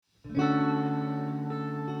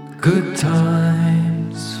Good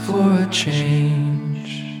times for a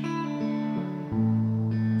change.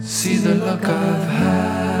 See the luck I've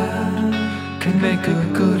had can make a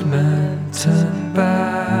good man turn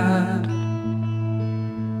bad.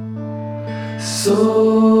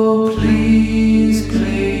 So please,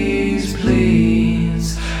 please,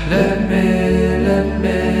 please, let me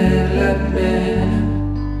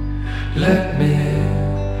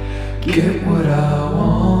get what I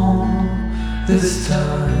want this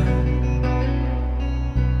time.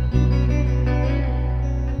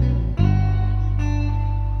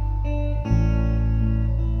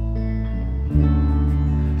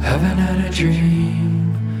 Haven't had a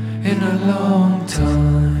dream in a long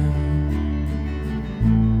time.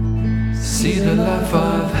 See the life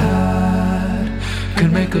I've had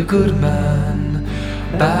can make a good man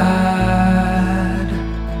bad.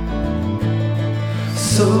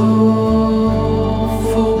 So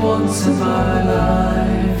for once in my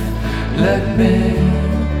life, let me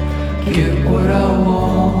get what I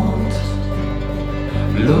want.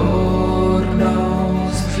 Lord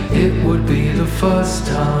knows it would be the first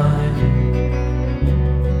time.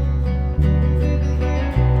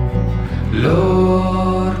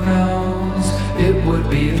 Lord knows it would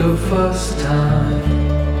be the first time.